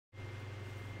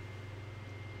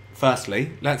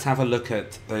Firstly, let's have a look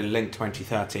at the Lync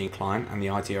 2013 client and the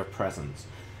idea of presence.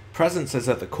 Presence is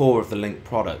at the core of the Lync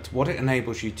product. What it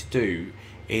enables you to do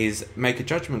is make a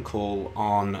judgment call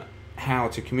on how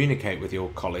to communicate with your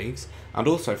colleagues, and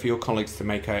also for your colleagues to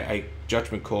make a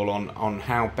judgment call on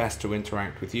how best to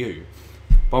interact with you.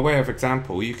 By way of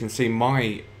example, you can see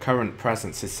my current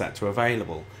presence is set to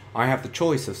available. I have the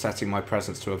choice of setting my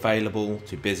presence to available,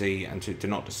 to busy, and to do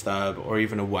not disturb, or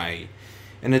even away.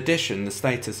 In addition, the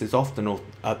status is often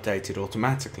updated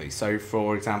automatically. So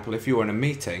for example, if you're in a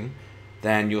meeting,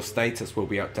 then your status will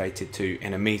be updated to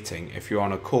in a meeting. If you're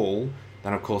on a call,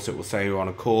 then of course it will say you're on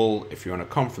a call. If you're on a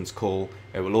conference call,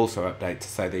 it will also update to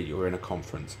say that you're in a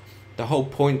conference. The whole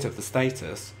point of the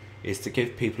status is to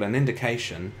give people an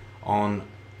indication on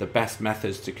the best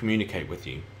methods to communicate with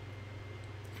you.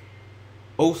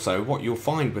 Also, what you'll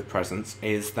find with presence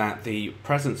is that the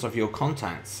presence of your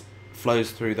contacts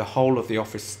flows through the whole of the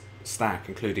Office stack,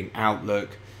 including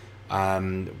Outlook,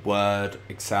 Word,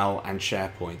 Excel, and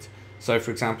SharePoint. So for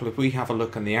example, if we have a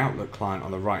look on the Outlook client on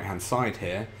the right hand side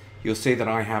here, you'll see that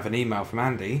I have an email from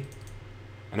Andy,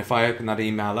 and if I open that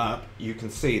email up, you can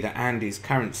see that Andy's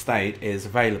current state is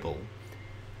available.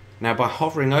 Now by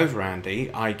hovering over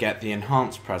Andy, I get the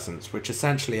enhanced presence, which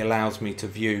essentially allows me to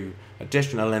view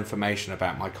additional information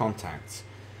about my contacts.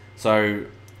 So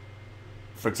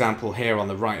for example, here on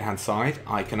the right hand side,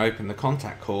 I can open the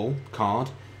contact call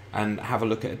card and have a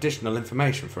look at additional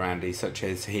information for Andy, such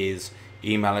as his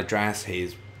email address,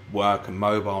 his work and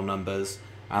mobile numbers,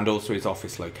 and also his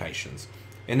office locations.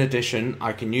 In addition,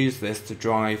 I can use this to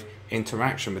drive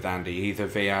interaction with Andy, either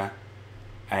via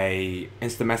a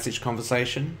instant message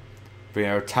conversation,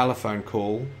 via a telephone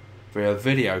call, via a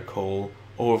video call,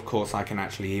 or of course I can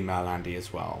actually email Andy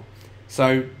as well.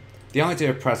 So the idea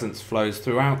of presence flows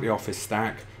throughout the Office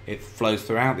stack, it flows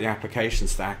throughout the application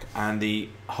stack, and the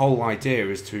whole idea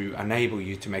is to enable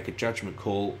you to make a judgment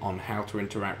call on how to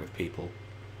interact with people.